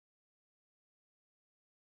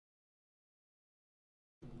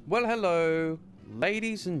Well, hello,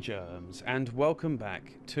 ladies and germs, and welcome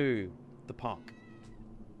back to the park.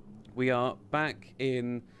 We are back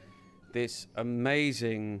in this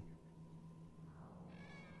amazing,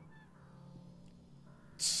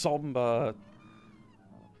 somber,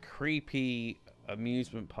 creepy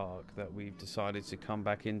amusement park that we've decided to come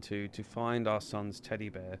back into to find our son's teddy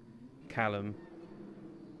bear, Callum.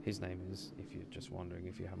 His name is, if you're just wondering,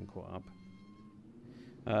 if you haven't caught up.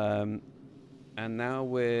 And now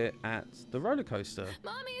we're at the roller coaster.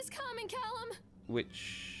 Mommy is coming, Callum.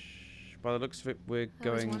 Which, by the looks of it, we're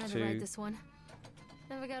going to ride this one.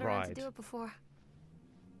 Never got around to do it before.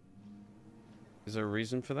 Is there a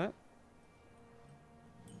reason for that?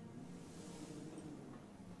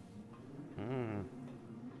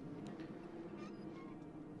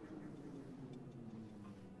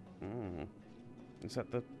 Is that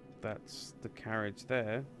that's the carriage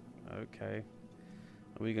there? Okay.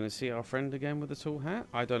 Are we going to see our friend again with the tall hat?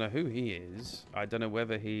 I don't know who he is. I don't know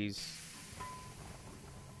whether he's...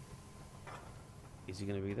 Is he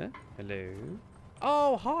going to be there? Hello?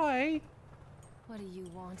 Oh, hi! What do you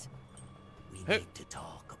want? We need to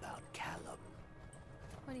talk about Callum.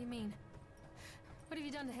 What do you mean? What have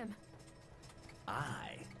you done to him?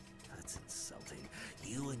 That's insulting.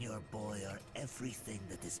 You and your boy are everything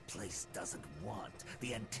that this place doesn't want.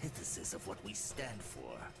 The antithesis of what we stand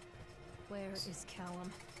for. Where is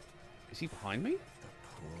Callum? Is he behind me? The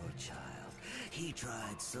poor child. He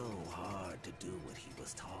tried so hard to do what he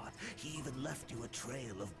was taught. He even left you a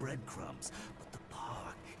trail of breadcrumbs. But the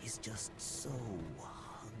park is just so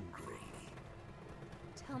hungry.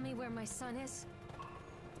 Tell me where my son is.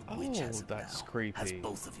 Which has that's now, creepy. has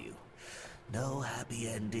both of you. No happy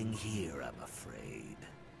ending here, I'm afraid.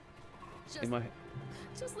 Just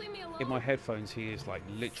leave me alone. In my headphones, he is like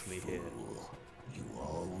literally here. Fool. You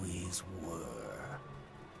always were.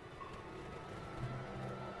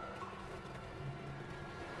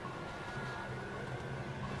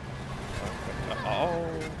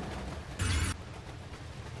 Oh.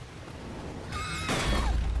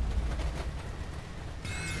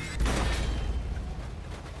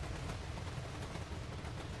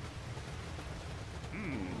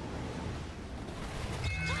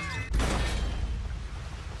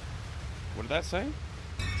 What did that say?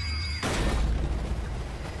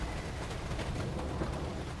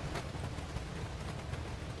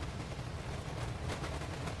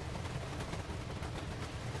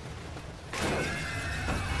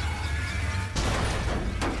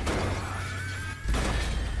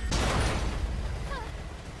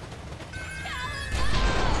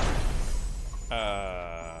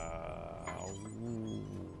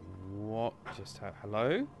 What just happened?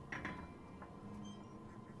 Hello?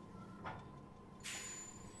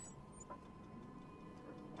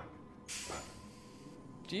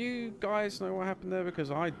 Do you guys know what happened there? Because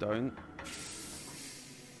I don't.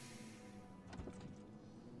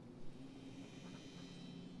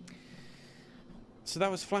 So that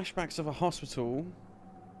was flashbacks of a hospital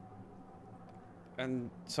and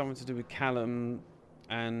something to do with Callum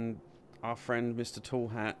and our friend Mr. Tall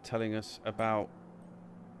Hat telling us about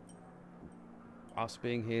us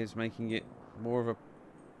being here is making it more of a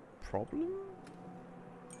problem?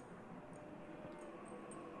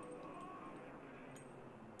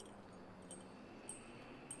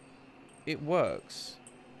 It works.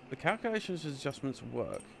 The calculations and adjustments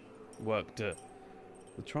worked. The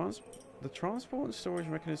transport and storage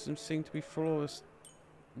mechanisms seem to be flawless.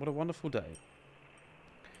 What a wonderful day.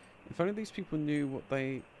 If only these people knew what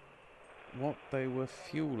they were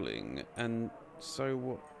fueling, and so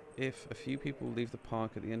what if a few people leave the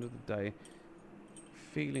park at the end of the day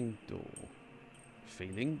feeling door?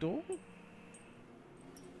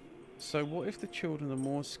 So what if the children are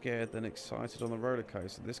more scared than excited on the roller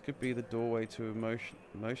coaster? This could be the doorway to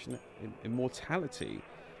immortality,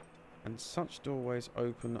 and such doorways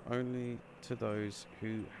open only to those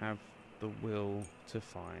who have the will to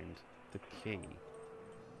find the key.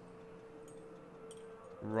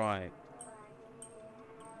 Right.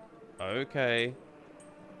 Okay.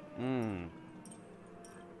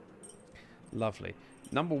 Lovely.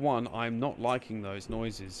 Number one, I'm not liking those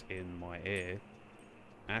noises in my ear.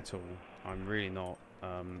 At all. I'm really not.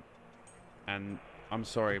 And I'm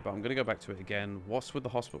sorry, but I'm going to go back to it again. What's with the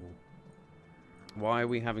hospital? Why are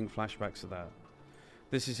we having flashbacks of that?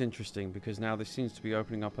 This is interesting because now this seems to be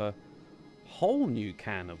opening up a whole new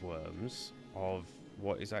can of worms of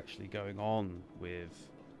what is actually going on with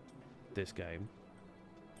this game.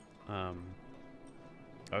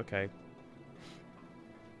 Okay.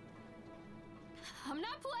 I'm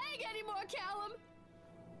not playing anymore, Callum.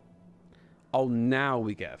 Oh, now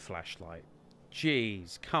we get a flashlight.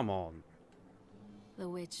 Jeez, come on. The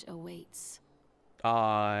witch awaits. I'm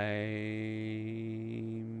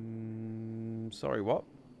sorry, what?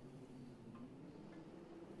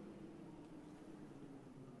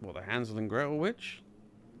 What, the Hansel and Gretel witch?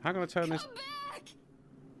 How can I turn this? Come back!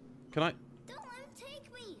 Can I? Don't let him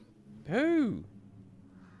take me! Who?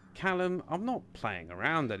 Callum, I'm not playing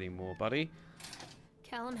around anymore, buddy.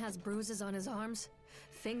 Callum has bruises on his arms,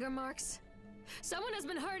 finger marks. Someone has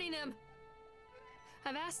been hurting him.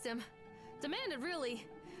 I've asked him, demanded really,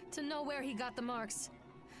 to know where he got the marks.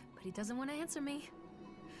 But he doesn't want to answer me.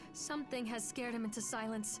 Something has scared him into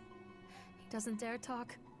silence. He doesn't dare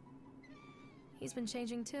talk. He's been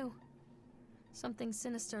changing too. Something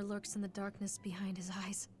sinister lurks in the darkness behind his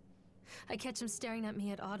eyes. I catch him staring at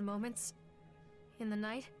me at odd moments. In the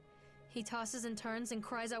night, he tosses and turns and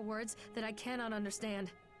cries out words that I cannot understand.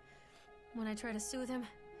 When I try to soothe him,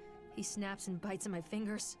 he snaps and bites at my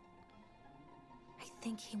fingers. I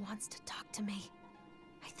think he wants to talk to me.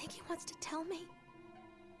 I think he wants to tell me.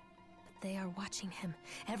 But they are watching him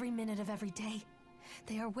every minute of every day.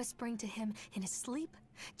 They are whispering to him in his sleep,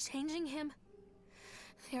 changing him.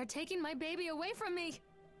 They are taking my baby away from me.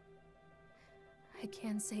 I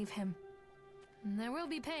can save him. And there will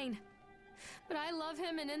be pain. But I love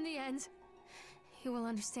him, and in the end, he will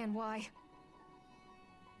understand why.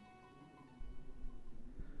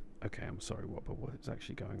 Okay, I'm sorry, what? But what is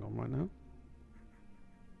actually going on right now?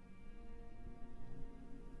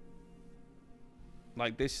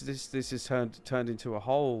 Like this is turned into a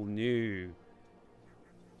whole new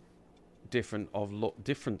difference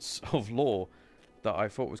of law that I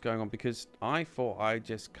thought was going on, because I thought I'd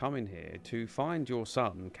just come in here to find your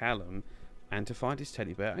son Callum and to find his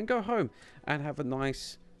teddy bear and go home and have a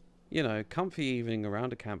nice, you know, comfy evening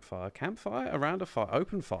around a campfire around a fire,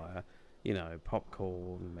 open fire, you know,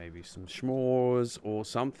 popcorn, maybe some s'mores or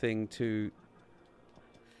something to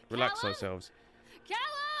relax ourselves.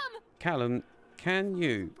 Callum! Callum, can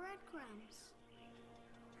you? Breadcrumbs.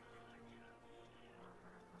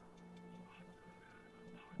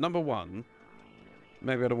 Number one,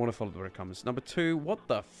 maybe I don't want to follow the breadcrumbs. Number two, what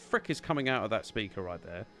the frick is coming out of that speaker right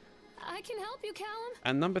there? I can help you, Callum.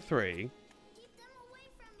 And number three, Keep them away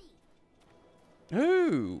from me.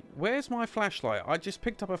 who? Where's my flashlight? I just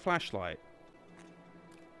picked up a flashlight.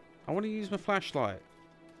 I want to use my flashlight.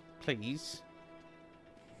 Please.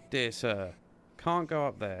 Dear sir. Can't go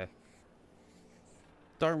up there.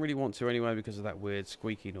 Don't really want to anyway because of that weird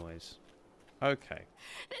squeaky noise. Okay.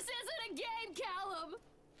 This isn't a game, Callum!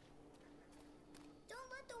 Don't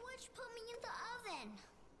let the witch put me in the oven.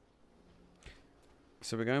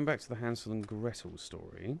 So we're going back to the Hansel and Gretel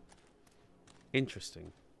story.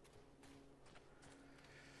 Interesting.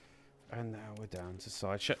 And now we're down to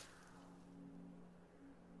sideshow.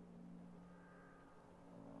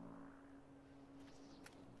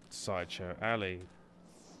 Sideshow Alley.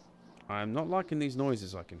 I'm not liking these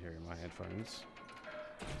noises I can hear in my headphones.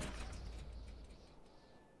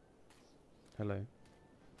 Hello.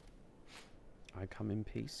 I come in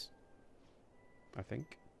peace, I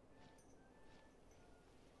think.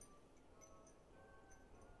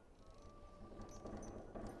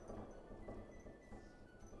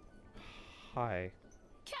 Hi.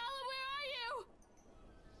 Callum, where are you?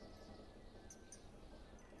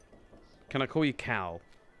 Can I call you Cal?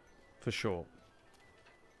 For short.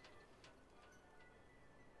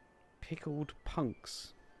 Pickled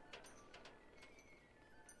punks.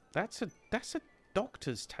 That's a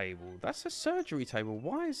doctor's table. That's a surgery table.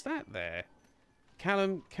 Why is that there?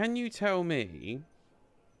 Callum, can you tell me?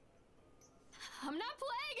 I'm not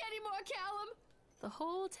playing anymore, Callum. The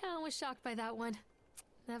whole town was shocked by that one.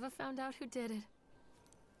 Never found out who did it.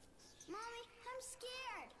 Mommy, I'm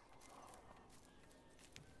scared.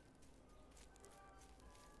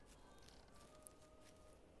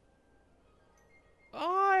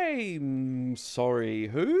 I'm sorry,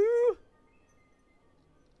 who?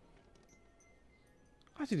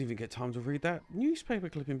 I didn't even get time to read that newspaper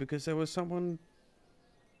clipping because there was someone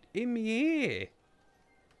in my ear.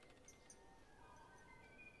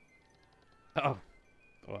 Oh.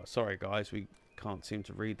 Well, sorry guys, we can't seem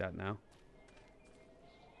to read that now.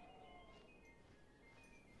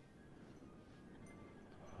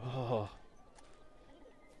 Oh.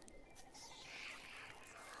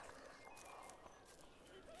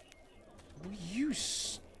 Will you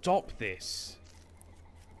stop this?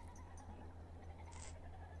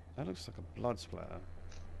 That looks like a blood splatter.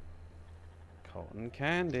 Cotton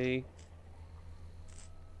candy.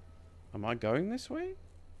 Am I going this way?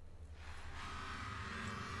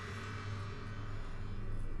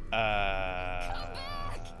 What?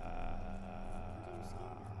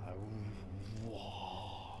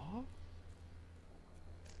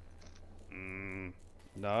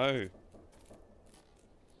 No.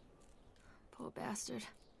 Poor bastard.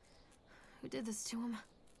 Who did this to him?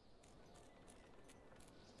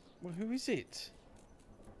 Well, who is it?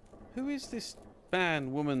 Who is this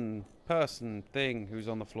man, woman, person, thing who's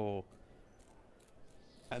on the floor?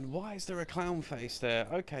 And why is there a clown face there?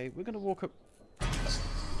 Okay, we're going to walk up.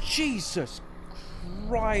 Jesus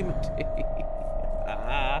Christ.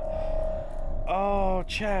 Oh,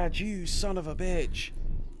 Chad, you son of a bitch.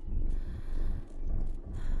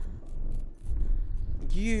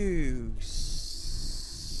 You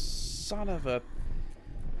son of a...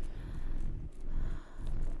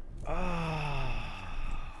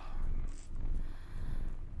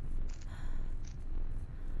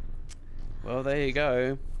 Well, there you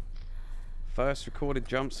go. First recorded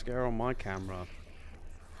jump scare on my camera.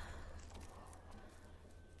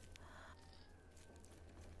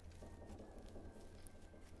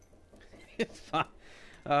 This isn't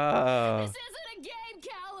a game,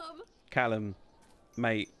 Callum! Callum,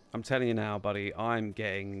 mate, I'm telling you now, buddy, I'm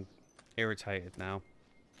getting irritated now.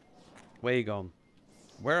 Where you gone?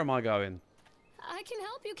 Where am I going? I can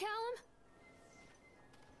help you, Callum.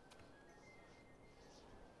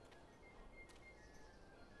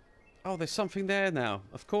 Oh, there's something there now.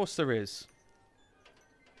 Of course there is.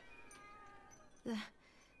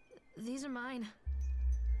 These are mine.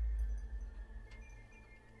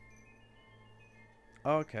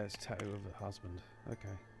 Oh, okay, it's a tattoo of the husband. Okay.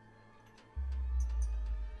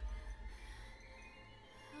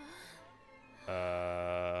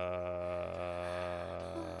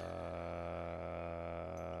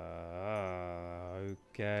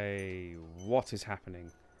 Okay, what is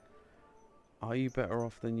happening? Are you better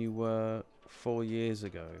off than you were 4 years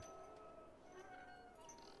ago?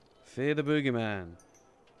 Fear the boogeyman.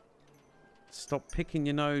 Stop picking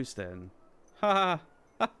your nose then. Ha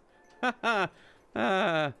ha ha ha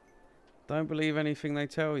ha. Don't believe anything they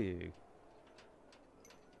tell you.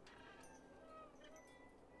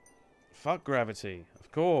 Fuck gravity,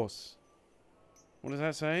 of course. What does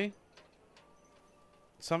that say?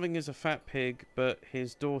 Something is a fat pig, but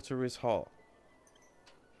his daughter is hot.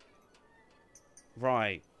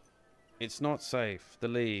 Right. It's not safe. The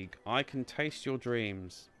League. I can taste your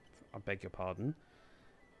dreams. I beg your pardon.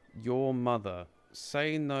 Your mother.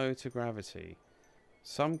 Say no to gravity.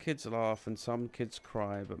 Some kids laugh and some kids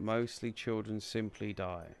cry, but mostly children simply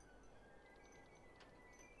die.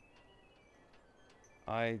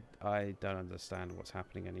 I don't understand what's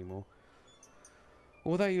happening anymore.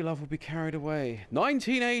 All that you love will be carried away.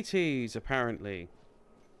 1980s, apparently.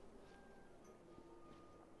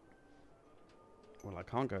 Well, I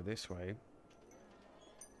can't go this way.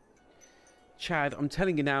 Chad, I'm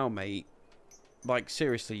telling you now, mate. Like,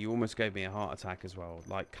 seriously, you almost gave me a heart attack as well.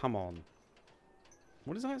 Like, come on.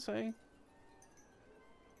 What does that say?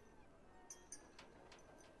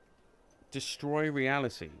 Destroy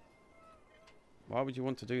reality. Why would you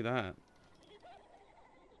want to do that?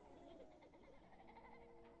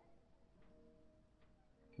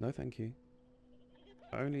 No, thank you.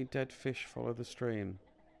 Only dead fish follow the stream.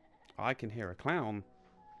 I can hear a clown.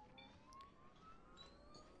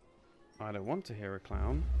 I don't want to hear a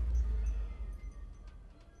clown.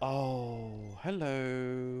 Oh,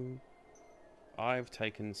 hello. I've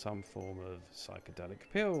taken some form of psychedelic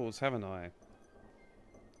pills, haven't I?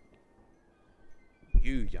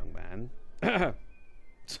 You, young man.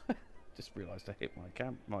 Just realised I hit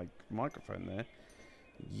my microphone there.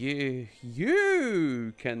 You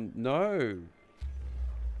can no.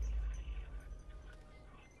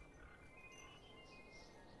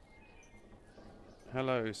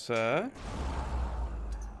 Hello, sir.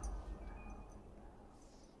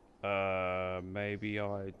 Maybe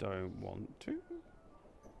I don't want to.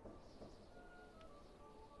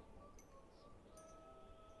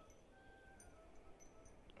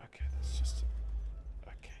 Okay, that's just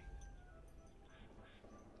okay.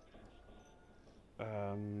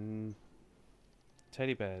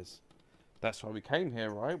 Teddy bears. That's why we came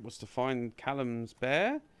here, right? Was to find Callum's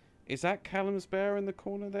bear? Is that Callum's bear in the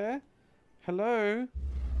corner there? Hello?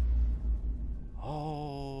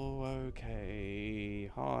 Oh, okay.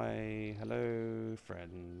 Hi. Hello,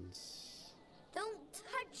 friends. Don't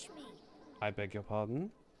touch me. I beg your pardon?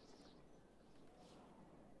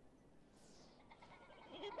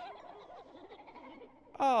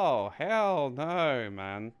 Oh, hell no,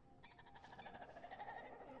 man.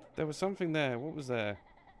 There was something there. What was there?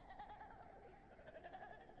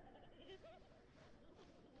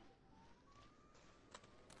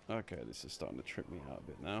 Okay, this is starting to trip me out a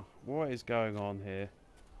bit now. What is going on here?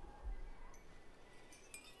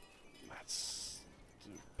 That's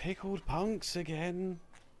pickled punks again.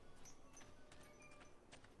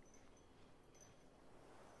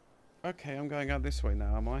 Okay, I'm going out this way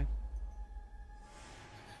now, am I?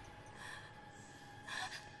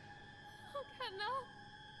 Oh God, no.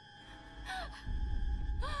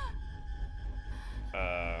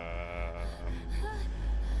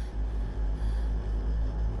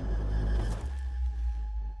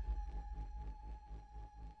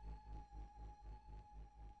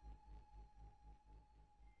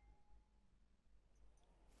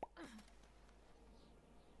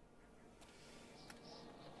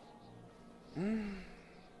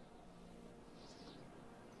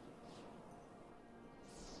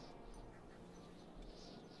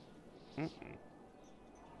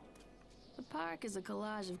 The park is a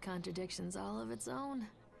collage of contradictions all of its own.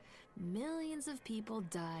 Millions of people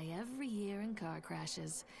die every year in car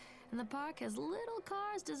crashes, and the park has little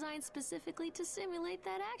cars designed specifically to simulate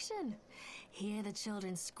that action. Hear the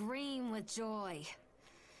children scream with joy.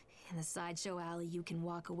 In the sideshow alley, you can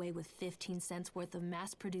walk away with 15 cents worth of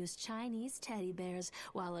mass-produced Chinese teddy bears,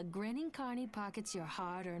 while a grinning carny pockets your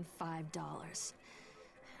hard-earned $5.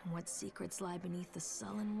 And what secrets lie beneath the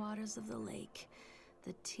sullen waters of the lake?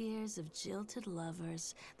 The tears of jilted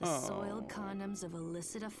lovers, the soiled condoms of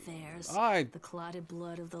illicit affairs, I the clotted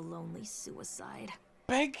blood of the lonely suicide.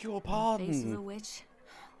 beg your The face of pardon. the witch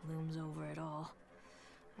looms over it all.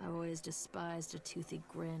 I've always despised her toothy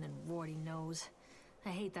grin and warty nose. I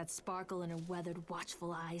hate that sparkle in her weathered,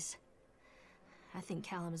 watchful eyes. I think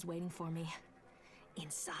Callum is waiting for me.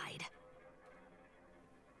 Inside.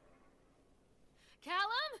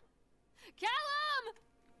 Callum? Callum!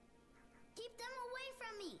 Keep them away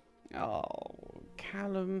from me. Oh,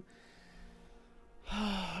 Callum.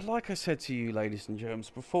 Like I said to you, ladies and germs,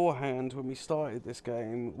 beforehand when we started this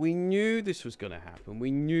game, we knew this was going to happen. We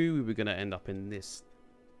knew we were going to end up in this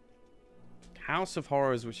House of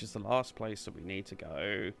Horrors, which is the last place that we need to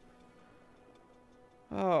go.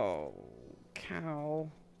 Oh, Cal.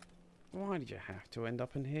 Why did you have to end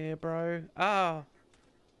up in here, bro? Ah.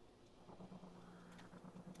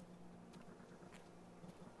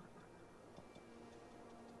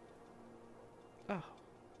 Oh.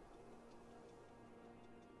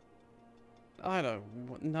 I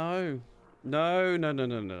don't... No. No, no, no,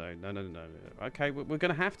 no, no, no, no, no, no, no. Okay, we're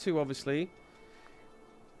going to have to, obviously.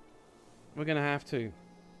 We're going to have to.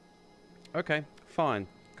 Okay, fine.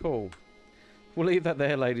 Cool. We'll leave that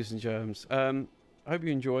there, ladies and germs. I hope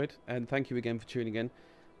you enjoyed, and thank you again for tuning in.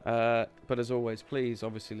 But as always, please,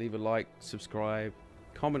 obviously, leave a like, subscribe,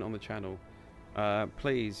 comment on the channel.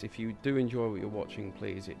 Please, if you do enjoy what you're watching,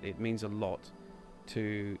 please, it means a lot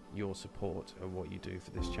to your support of what you do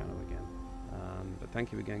for this channel again. But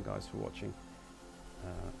thank you again, guys, for watching.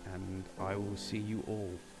 And I will see you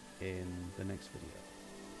all in the next video.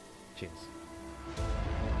 Cheers.